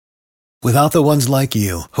Without the ones like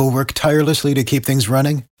you, who work tirelessly to keep things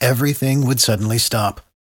running, everything would suddenly stop.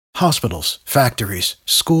 Hospitals, factories,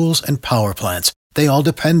 schools, and power plants, they all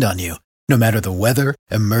depend on you. No matter the weather,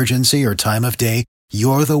 emergency, or time of day,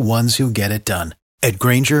 you're the ones who get it done. At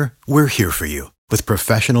Grainger, we're here for you with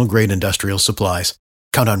professional-grade industrial supplies.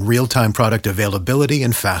 Count on real-time product availability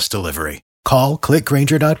and fast delivery. Call,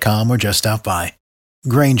 clickgrainger.com, or just stop by.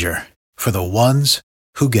 Grainger, for the ones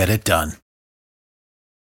who get it done.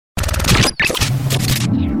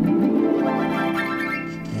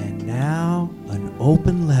 And now, an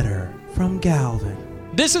open letter from Galvin.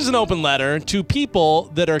 This is an open letter to people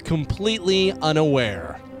that are completely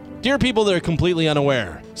unaware. Dear people that are completely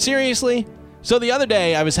unaware, seriously? So the other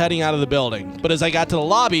day, I was heading out of the building, but as I got to the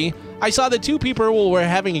lobby, I saw that two people were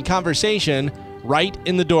having a conversation right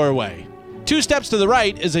in the doorway. 2 steps to the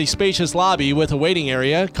right is a spacious lobby with a waiting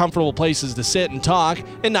area, comfortable places to sit and talk,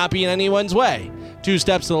 and not be in anyone's way. 2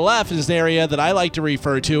 steps to the left is an area that I like to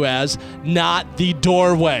refer to as not the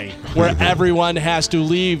doorway, where everyone has to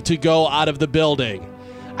leave to go out of the building.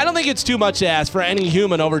 I don't think it's too much to ask for any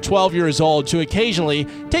human over 12 years old to occasionally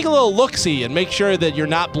take a little look-see and make sure that you're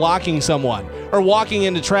not blocking someone, or walking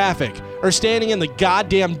into traffic, or standing in the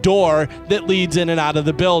goddamn door that leads in and out of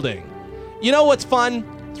the building. You know what's fun?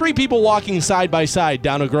 3 people walking side by side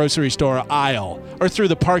down a grocery store aisle, or through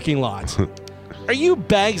the parking lot. Are you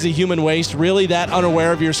bags of human waste really that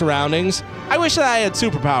unaware of your surroundings? I wish that I had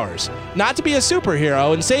superpowers. Not to be a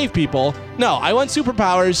superhero and save people. No, I want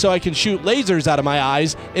superpowers so I can shoot lasers out of my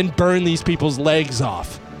eyes and burn these people's legs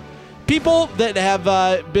off. People that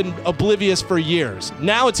have been oblivious for years.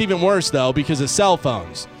 Now it's even worse, though, because of cell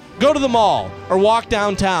phones. Go to the mall, or walk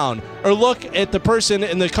downtown, or look at the person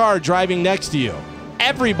in the car driving next to you.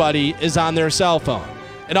 Everybody is on their cell phone.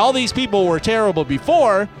 And all these people were terrible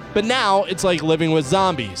before, but now it's like living with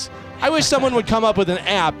zombies. I wish someone would come up with an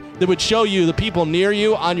app that would show you the people near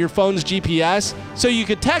you on your phone's GPS so you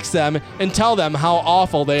could text them and tell them how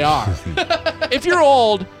awful they are. If you're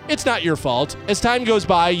old, it's not your fault. As time goes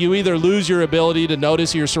by, you either lose your ability to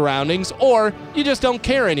notice your surroundings or you just don't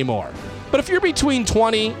care anymore. But if you're between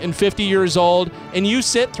 20 and 50 years old and you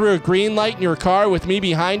sit through a green light in your car with me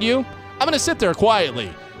behind you, I'm going to sit there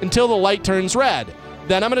quietly until the light turns red.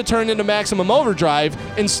 Then I'm going to turn into maximum overdrive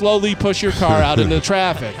and slowly push your car out into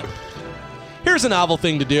traffic. Here's a novel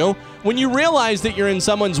thing to do. When you realize that you're in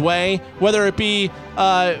someone's way, whether it be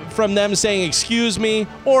from them saying excuse me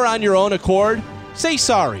or on your own accord, say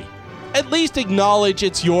sorry. At least acknowledge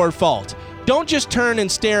it's your fault. Don't just turn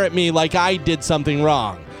and stare at me like I did something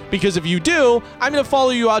wrong. Because if you do, I'm going to follow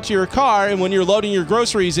you out to your car, and when you're loading your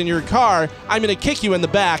groceries in your car, I'm going to kick you in the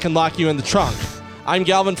back and lock you in the trunk. I'm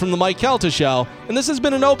Galvin from The Mike Kelta Show, and this has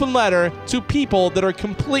been an open letter to people that are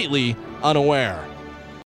completely unaware.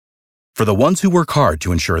 For the ones who work hard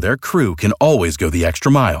to ensure their crew can always go the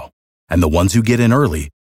extra mile, and the ones who get in early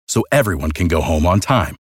so everyone can go home on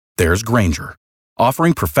time, there's Grainger,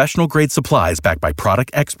 offering professional-grade supplies backed by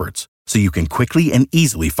product experts so you can quickly and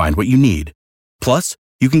easily find what you need. Plus,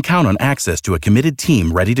 you can count on access to a committed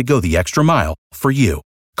team ready to go the extra mile for you.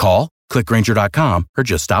 Call, click Grainger.com, or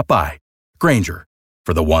just stop by. Grainger,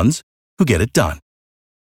 for the ones who get it done.